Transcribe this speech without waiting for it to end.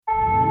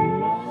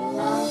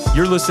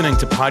You're listening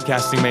to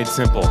Podcasting Made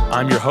Simple.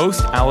 I'm your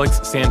host,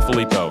 Alex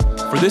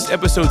Sanfilippo. For this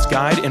episode's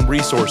guide and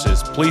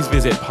resources, please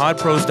visit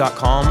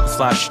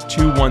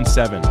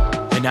podpros.com/217.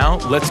 And now,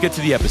 let's get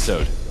to the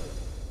episode.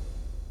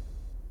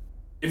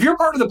 If you're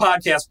part of the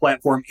podcast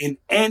platform in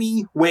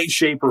any way,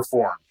 shape, or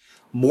form,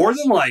 more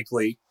than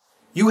likely,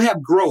 you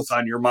have growth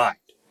on your mind.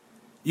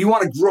 You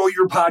want to grow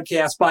your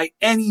podcast by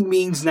any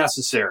means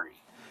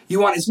necessary.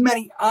 You want as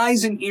many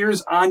eyes and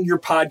ears on your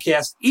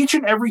podcast each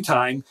and every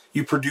time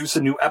you produce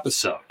a new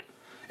episode.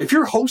 If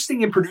you're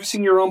hosting and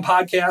producing your own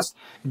podcast,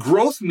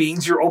 growth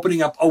means you're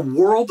opening up a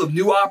world of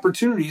new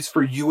opportunities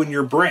for you and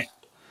your brand.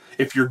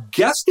 If you're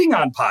guesting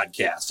on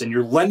podcasts and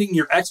you're lending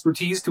your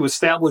expertise to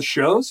established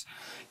shows,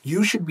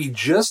 you should be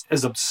just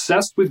as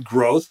obsessed with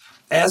growth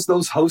as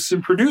those hosts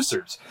and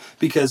producers,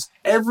 because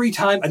every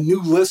time a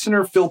new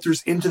listener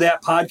filters into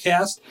that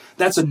podcast,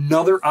 that's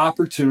another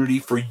opportunity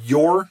for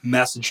your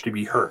message to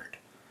be heard.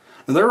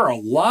 Now, there are a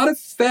lot of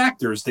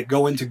factors that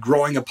go into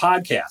growing a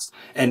podcast,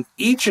 and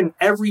each and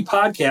every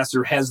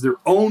podcaster has their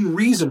own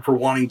reason for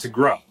wanting to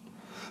grow.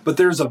 But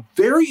there's a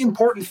very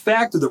important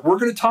factor that we're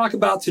going to talk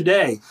about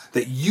today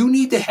that you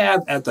need to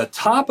have at the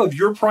top of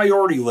your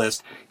priority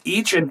list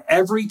each and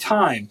every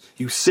time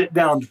you sit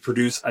down to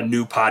produce a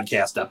new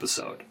podcast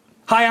episode.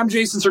 Hi, I'm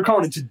Jason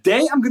Cercone, and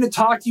today I'm going to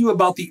talk to you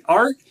about the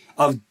art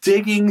of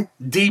digging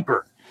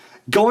deeper,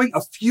 going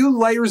a few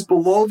layers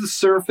below the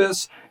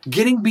surface,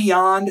 getting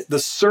beyond the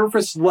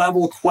surface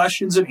level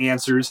questions and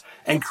answers,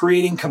 and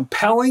creating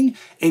compelling,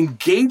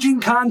 engaging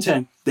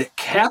content that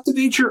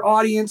captivates your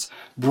audience,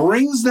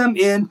 brings them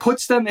in,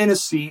 puts them in a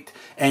seat,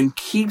 and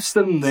keeps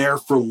them there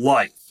for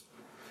life.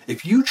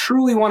 If you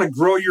truly want to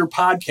grow your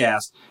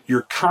podcast,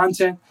 your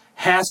content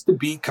has to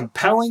be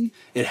compelling,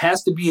 it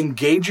has to be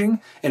engaging,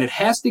 and it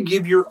has to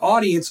give your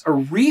audience a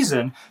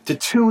reason to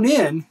tune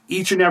in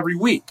each and every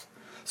week.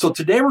 So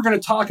today we're going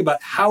to talk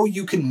about how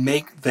you can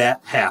make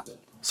that happen.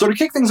 So to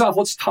kick things off,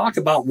 let's talk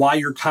about why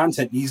your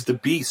content needs to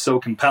be so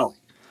compelling.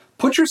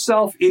 Put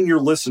yourself in your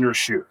listener's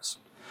shoes.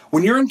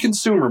 When you're in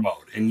consumer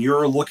mode and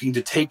you're looking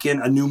to take in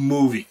a new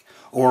movie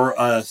or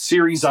a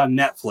series on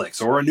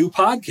Netflix or a new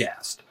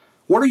podcast,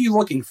 what are you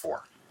looking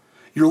for?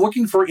 You're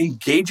looking for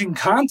engaging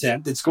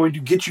content that's going to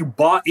get you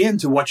bought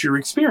into what you're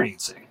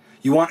experiencing.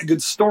 You want a good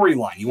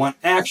storyline, you want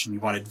action, you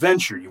want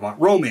adventure, you want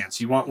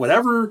romance, you want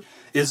whatever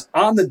is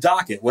on the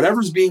docket,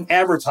 whatever's being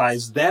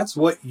advertised, that's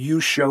what you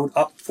showed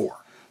up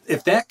for.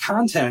 If that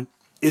content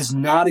is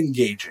not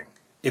engaging,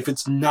 if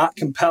it's not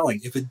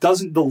compelling, if it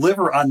doesn't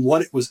deliver on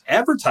what it was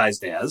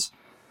advertised as,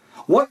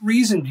 what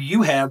reason do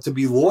you have to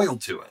be loyal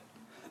to it?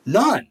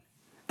 None.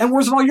 And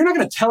worst of all, you're not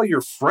going to tell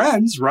your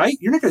friends, right?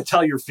 You're not going to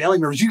tell your family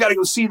members, you got to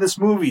go see this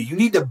movie. You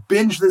need to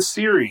binge this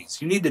series.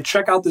 You need to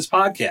check out this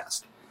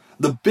podcast.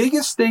 The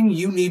biggest thing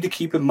you need to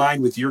keep in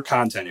mind with your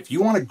content, if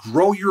you want to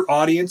grow your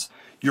audience,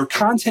 your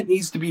content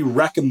needs to be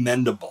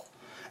recommendable.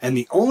 And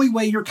the only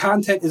way your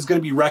content is going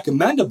to be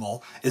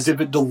recommendable is if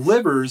it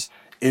delivers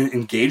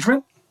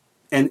engagement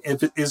and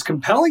if it is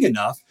compelling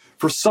enough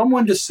for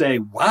someone to say,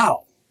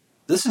 wow,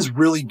 this is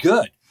really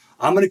good.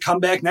 I'm going to come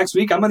back next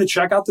week. I'm going to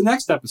check out the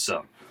next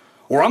episode.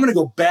 Or I'm going to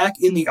go back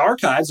in the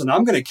archives and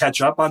I'm going to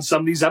catch up on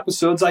some of these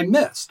episodes I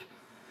missed.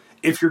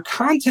 If your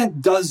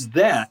content does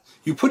that,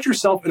 you put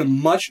yourself in a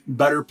much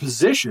better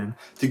position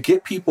to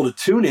get people to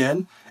tune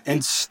in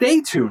and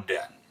stay tuned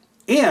in.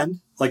 And,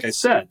 like I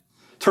said,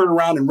 turn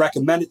around and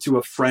recommend it to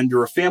a friend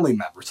or a family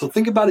member. So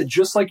think about it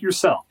just like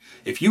yourself.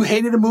 If you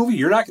hated a movie,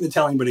 you're not going to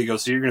tell anybody to go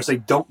see it. You're going to say,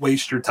 don't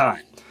waste your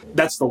time.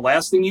 That's the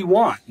last thing you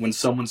want when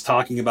someone's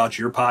talking about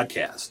your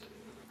podcast.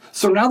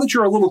 So now that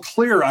you're a little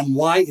clear on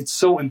why it's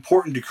so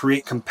important to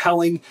create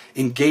compelling,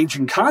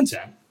 engaging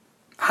content,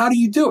 how do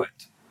you do it?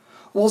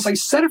 Well, as I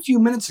said a few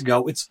minutes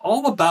ago, it's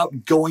all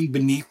about going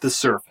beneath the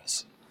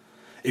surface.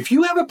 If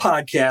you have a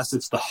podcast,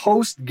 it's the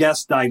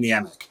host-guest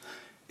dynamic.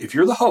 If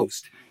you're the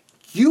host,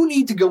 you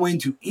need to go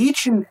into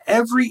each and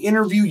every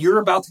interview you're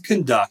about to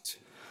conduct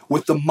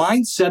with the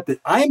mindset that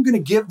I am going to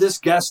give this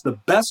guest the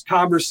best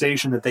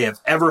conversation that they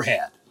have ever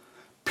had.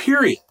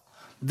 Period.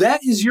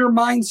 That is your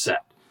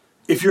mindset.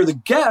 If you're the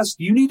guest,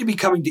 you need to be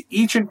coming to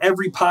each and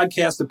every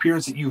podcast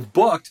appearance that you've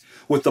booked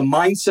with the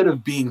mindset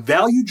of being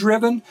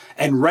value-driven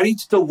and ready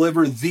to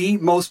deliver the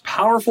most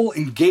powerful,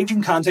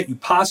 engaging content you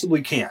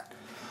possibly can.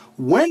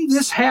 When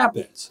this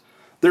happens,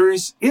 there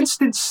is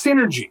instant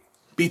synergy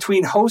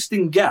between host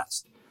and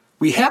guest.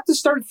 We have to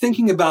start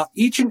thinking about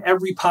each and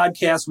every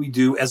podcast we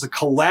do as a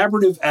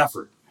collaborative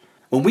effort.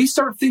 When we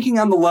start thinking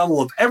on the level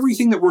of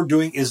everything that we're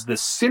doing is the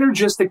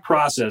synergistic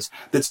process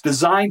that's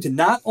designed to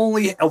not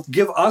only help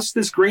give us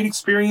this great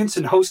experience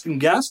in host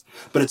and guest,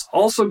 but it's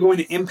also going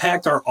to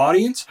impact our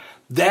audience,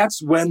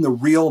 that's when the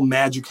real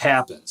magic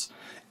happens.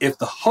 If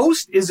the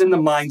host is in the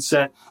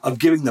mindset of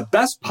giving the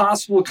best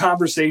possible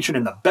conversation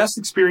and the best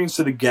experience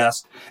to the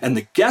guest, and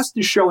the guest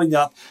is showing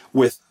up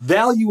with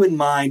value in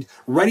mind,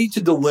 ready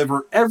to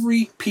deliver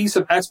every piece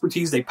of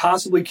expertise they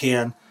possibly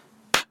can,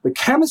 the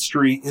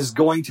chemistry is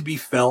going to be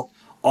felt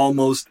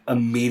almost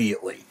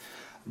immediately.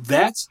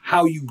 That's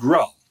how you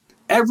grow.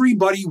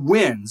 Everybody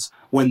wins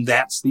when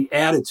that's the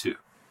attitude.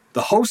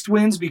 The host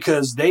wins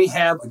because they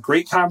have a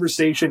great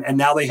conversation and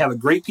now they have a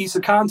great piece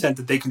of content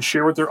that they can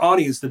share with their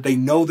audience that they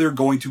know they're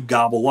going to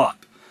gobble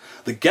up.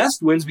 The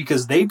guest wins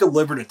because they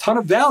delivered a ton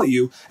of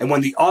value, and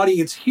when the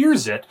audience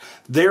hears it,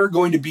 they're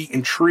going to be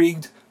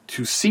intrigued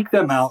to seek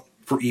them out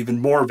for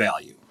even more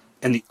value.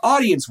 And the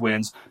audience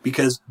wins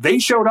because they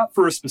showed up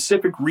for a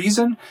specific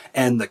reason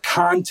and the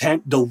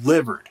content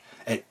delivered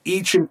at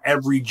each and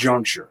every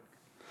juncture.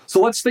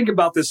 So let's think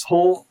about this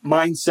whole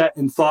mindset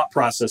and thought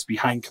process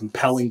behind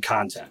compelling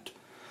content.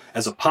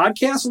 As a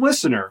podcast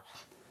listener,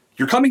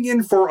 you're coming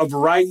in for a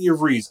variety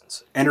of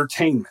reasons: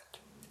 entertainment,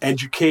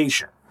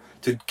 education,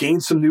 to gain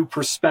some new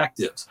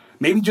perspectives,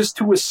 maybe just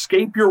to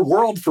escape your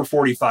world for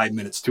 45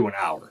 minutes to an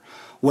hour.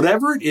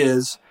 Whatever it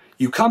is,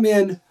 you come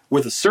in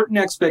with a certain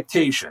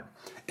expectation,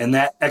 and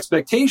that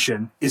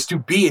expectation is to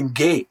be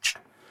engaged.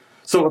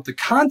 So if the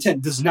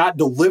content does not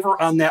deliver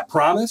on that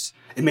promise,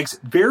 it makes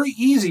it very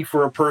easy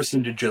for a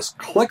person to just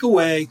click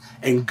away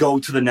and go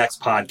to the next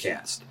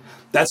podcast.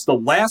 That's the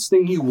last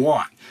thing you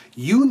want.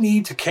 You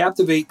need to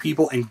captivate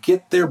people and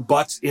get their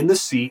butts in the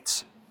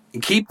seats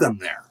and keep them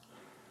there.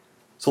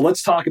 So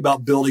let's talk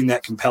about building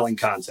that compelling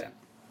content.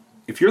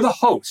 If you're the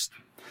host,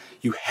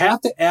 you have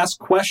to ask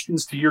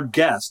questions to your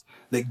guest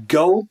that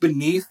go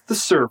beneath the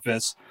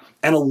surface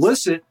and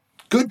elicit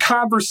good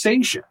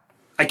conversation.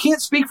 I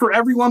can't speak for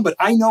everyone, but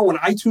I know when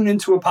I tune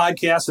into a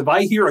podcast, if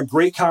I hear a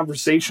great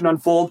conversation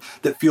unfold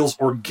that feels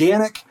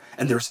organic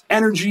and there's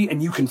energy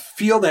and you can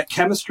feel that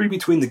chemistry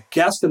between the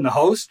guest and the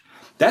host,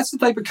 that's the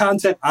type of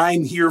content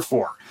I'm here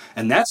for.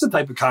 And that's the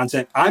type of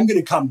content I'm going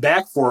to come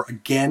back for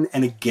again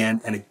and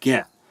again and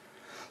again.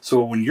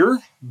 So when you're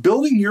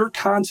building your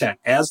content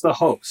as the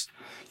host,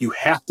 you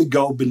have to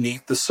go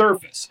beneath the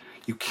surface.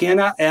 You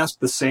cannot ask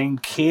the same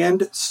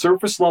canned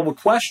surface level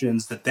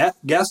questions that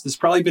guest has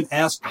probably been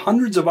asked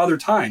hundreds of other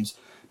times,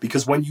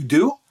 because when you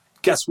do,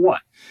 guess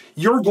what?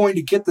 You're going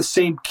to get the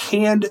same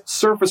canned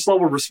surface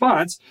level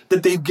response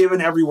that they've given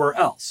everywhere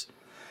else.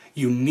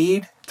 You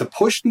need to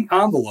push the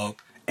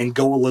envelope and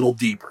go a little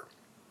deeper.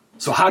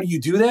 So how do you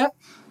do that?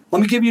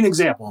 Let me give you an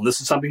example, and this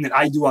is something that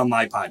I do on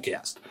my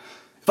podcast.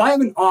 If I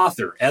have an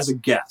author as a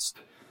guest,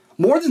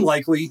 more than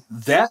likely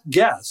that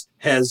guest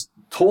has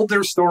told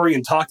their story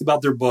and talked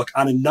about their book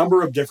on a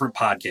number of different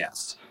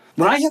podcasts.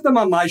 When I have them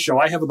on my show,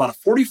 I have about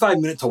a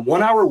 45-minute to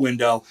 1 hour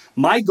window.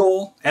 My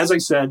goal, as I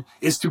said,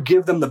 is to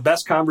give them the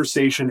best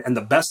conversation and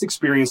the best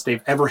experience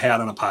they've ever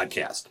had on a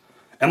podcast.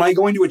 Am I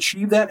going to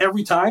achieve that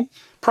every time?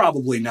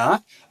 Probably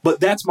not, but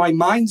that's my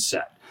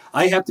mindset.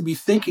 I have to be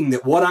thinking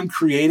that what I'm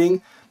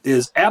creating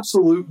is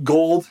absolute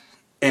gold,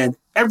 and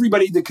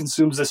everybody that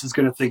consumes this is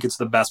going to think it's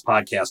the best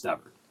podcast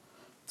ever.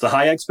 It's a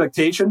high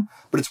expectation,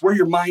 but it's where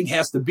your mind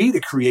has to be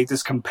to create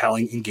this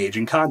compelling,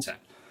 engaging content.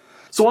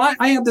 So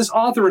I have this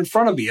author in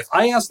front of me. If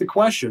I ask the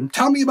question,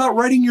 tell me about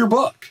writing your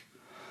book,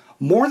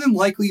 more than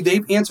likely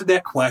they've answered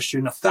that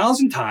question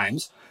 1,000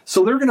 times,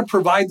 so they're going to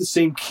provide the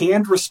same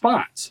canned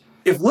response.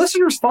 If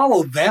listeners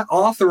follow that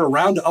author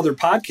around to other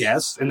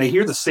podcasts and they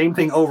hear the same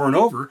thing over and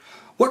over,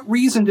 what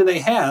reason do they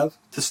have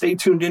to stay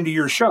tuned into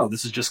your show?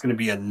 This is just going to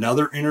be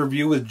another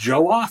interview with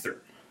Joe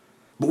Author.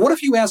 But what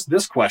if you ask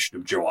this question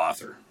of Joe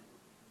Author?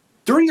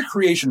 During the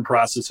creation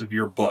process of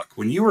your book,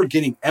 when you were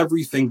getting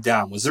everything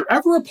down, was there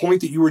ever a point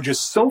that you were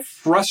just so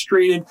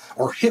frustrated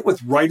or hit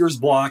with writer's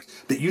block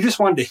that you just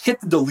wanted to hit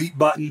the delete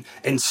button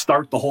and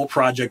start the whole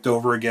project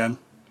over again?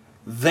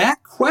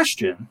 That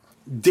question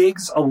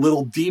digs a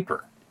little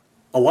deeper.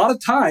 A lot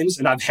of times,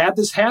 and I've had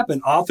this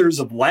happen, authors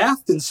have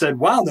laughed and said,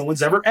 wow, no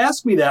one's ever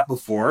asked me that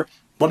before.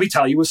 Let me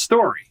tell you a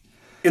story.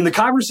 In the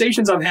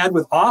conversations I've had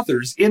with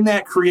authors in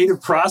that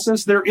creative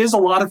process, there is a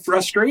lot of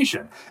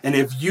frustration. And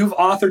if you've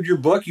authored your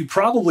book, you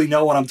probably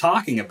know what I'm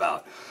talking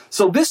about.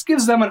 So this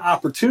gives them an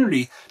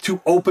opportunity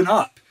to open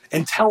up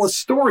and tell a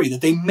story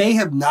that they may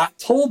have not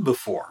told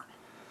before.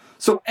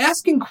 So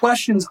asking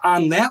questions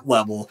on that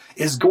level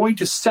is going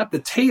to set the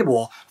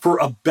table for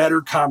a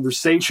better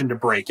conversation to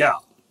break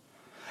out.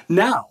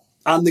 Now,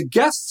 on the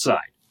guest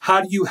side,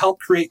 how do you help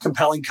create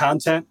compelling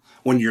content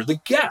when you're the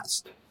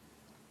guest?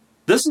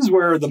 This is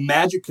where the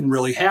magic can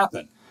really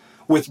happen.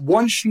 With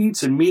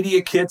one-sheets and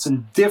media kits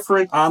and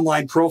different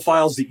online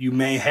profiles that you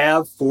may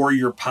have for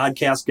your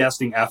podcast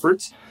guesting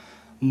efforts,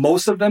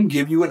 most of them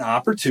give you an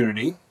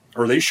opportunity,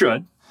 or they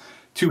should,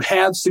 to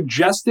have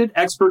suggested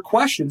expert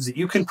questions that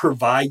you can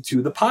provide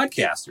to the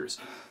podcasters.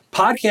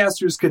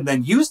 Podcasters can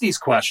then use these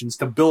questions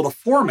to build a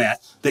format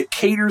that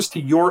caters to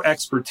your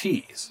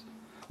expertise.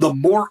 The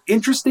more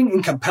interesting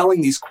and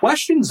compelling these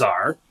questions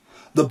are,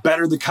 the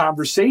better the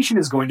conversation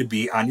is going to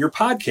be on your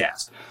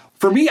podcast.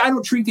 For me, I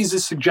don't treat these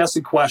as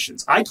suggested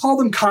questions. I call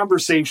them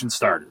conversation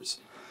starters.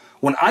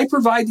 When I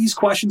provide these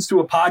questions to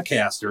a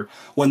podcaster,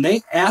 when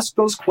they ask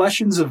those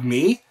questions of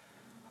me,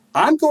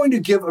 I'm going to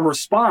give a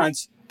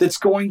response that's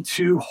going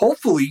to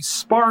hopefully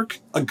spark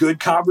a good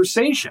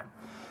conversation.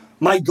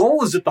 My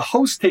goal is that the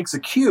host takes a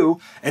cue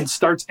and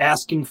starts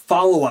asking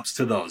follow-ups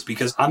to those,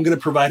 because I'm going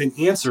to provide an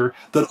answer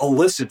that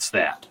elicits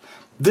that.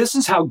 This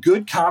is how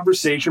good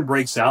conversation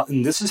breaks out,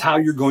 and this is how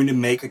you're going to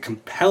make a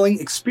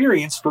compelling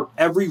experience for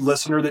every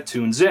listener that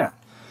tunes in.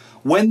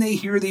 When they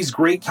hear these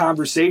great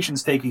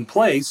conversations taking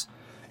place,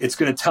 it's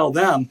going to tell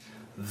them,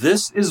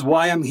 this is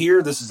why I'm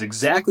here. This is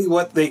exactly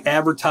what they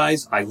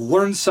advertise. I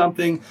learned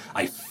something.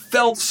 I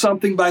felt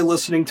something by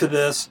listening to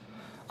this.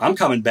 I'm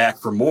coming back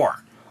for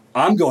more.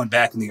 I'm going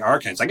back in the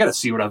archives. I got to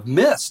see what I've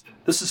missed.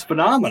 This is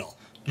phenomenal.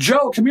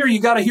 Joe, come here. You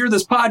got to hear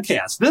this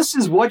podcast. This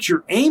is what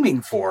you're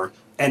aiming for.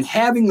 And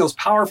having those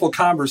powerful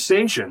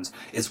conversations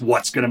is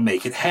what's going to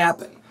make it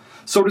happen.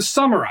 So to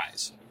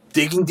summarize,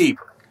 digging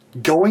deeper,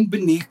 going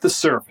beneath the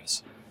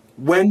surface.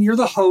 When you're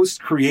the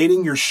host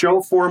creating your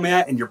show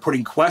format and you're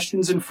putting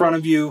questions in front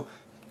of you,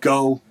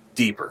 go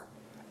deeper.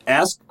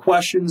 Ask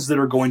questions that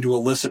are going to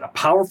elicit a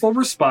powerful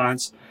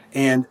response,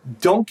 and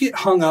don't get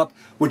hung up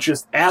with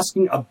just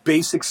asking a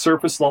basic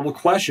surface level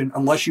question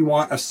unless you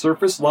want a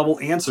surface level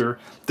answer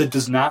that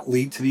does not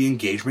lead to the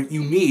engagement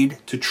you need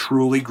to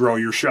truly grow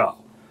your show.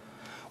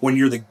 When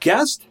you're the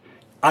guest,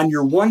 on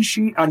your one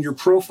sheet, on your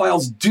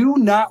profiles, do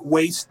not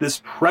waste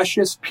this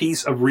precious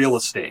piece of real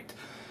estate.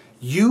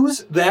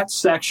 Use that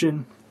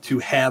section to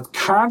have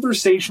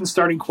conversation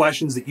starting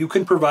questions that you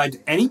can provide to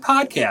any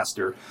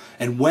podcaster.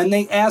 And when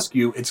they ask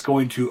you, it's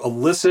going to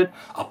elicit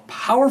a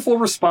powerful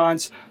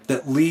response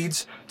that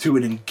leads to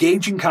an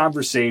engaging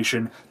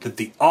conversation that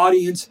the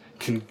audience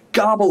can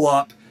gobble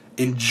up,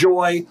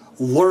 enjoy,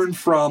 learn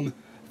from,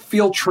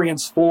 feel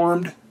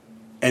transformed.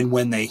 And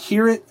when they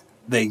hear it,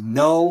 they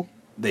know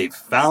they've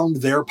found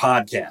their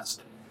podcast.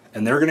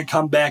 And they're going to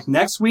come back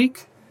next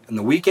week, and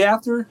the week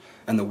after,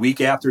 and the week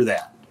after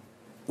that.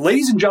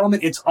 Ladies and gentlemen,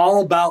 it's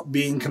all about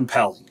being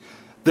compelling.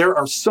 There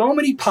are so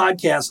many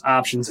podcast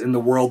options in the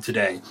world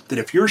today that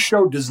if your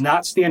show does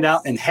not stand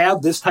out and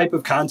have this type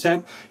of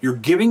content, you're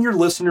giving your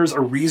listeners a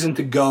reason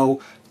to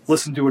go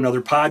listen to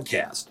another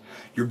podcast.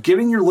 You're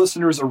giving your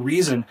listeners a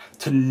reason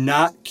to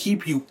not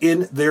keep you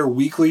in their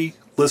weekly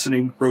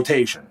listening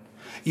rotation.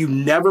 You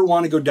never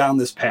want to go down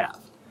this path.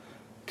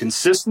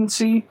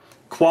 Consistency,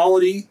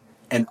 quality,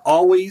 and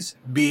always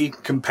be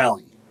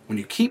compelling. When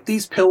you keep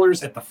these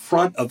pillars at the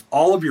front of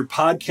all of your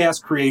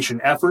podcast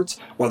creation efforts,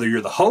 whether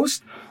you're the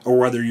host or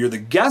whether you're the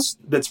guest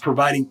that's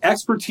providing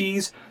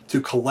expertise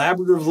to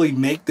collaboratively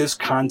make this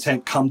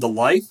content come to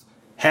life,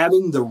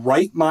 having the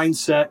right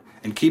mindset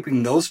and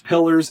keeping those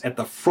pillars at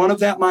the front of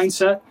that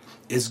mindset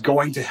is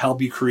going to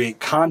help you create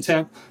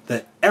content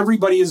that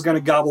everybody is going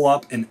to gobble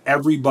up and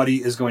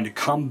everybody is going to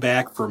come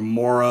back for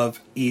more of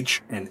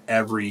each and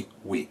every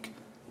week.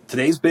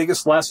 Today's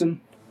biggest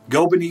lesson,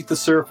 go beneath the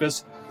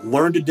surface,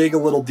 learn to dig a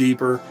little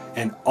deeper,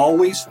 and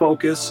always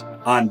focus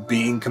on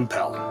being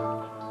compelling.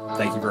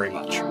 Thank you very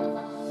much.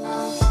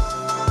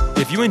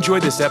 If you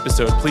enjoyed this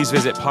episode, please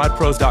visit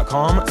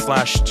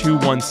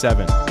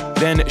podpros.com/217.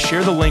 Then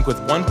share the link with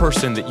one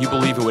person that you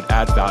believe it would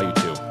add value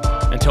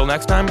to. Until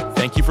next time,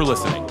 thank you for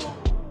listening.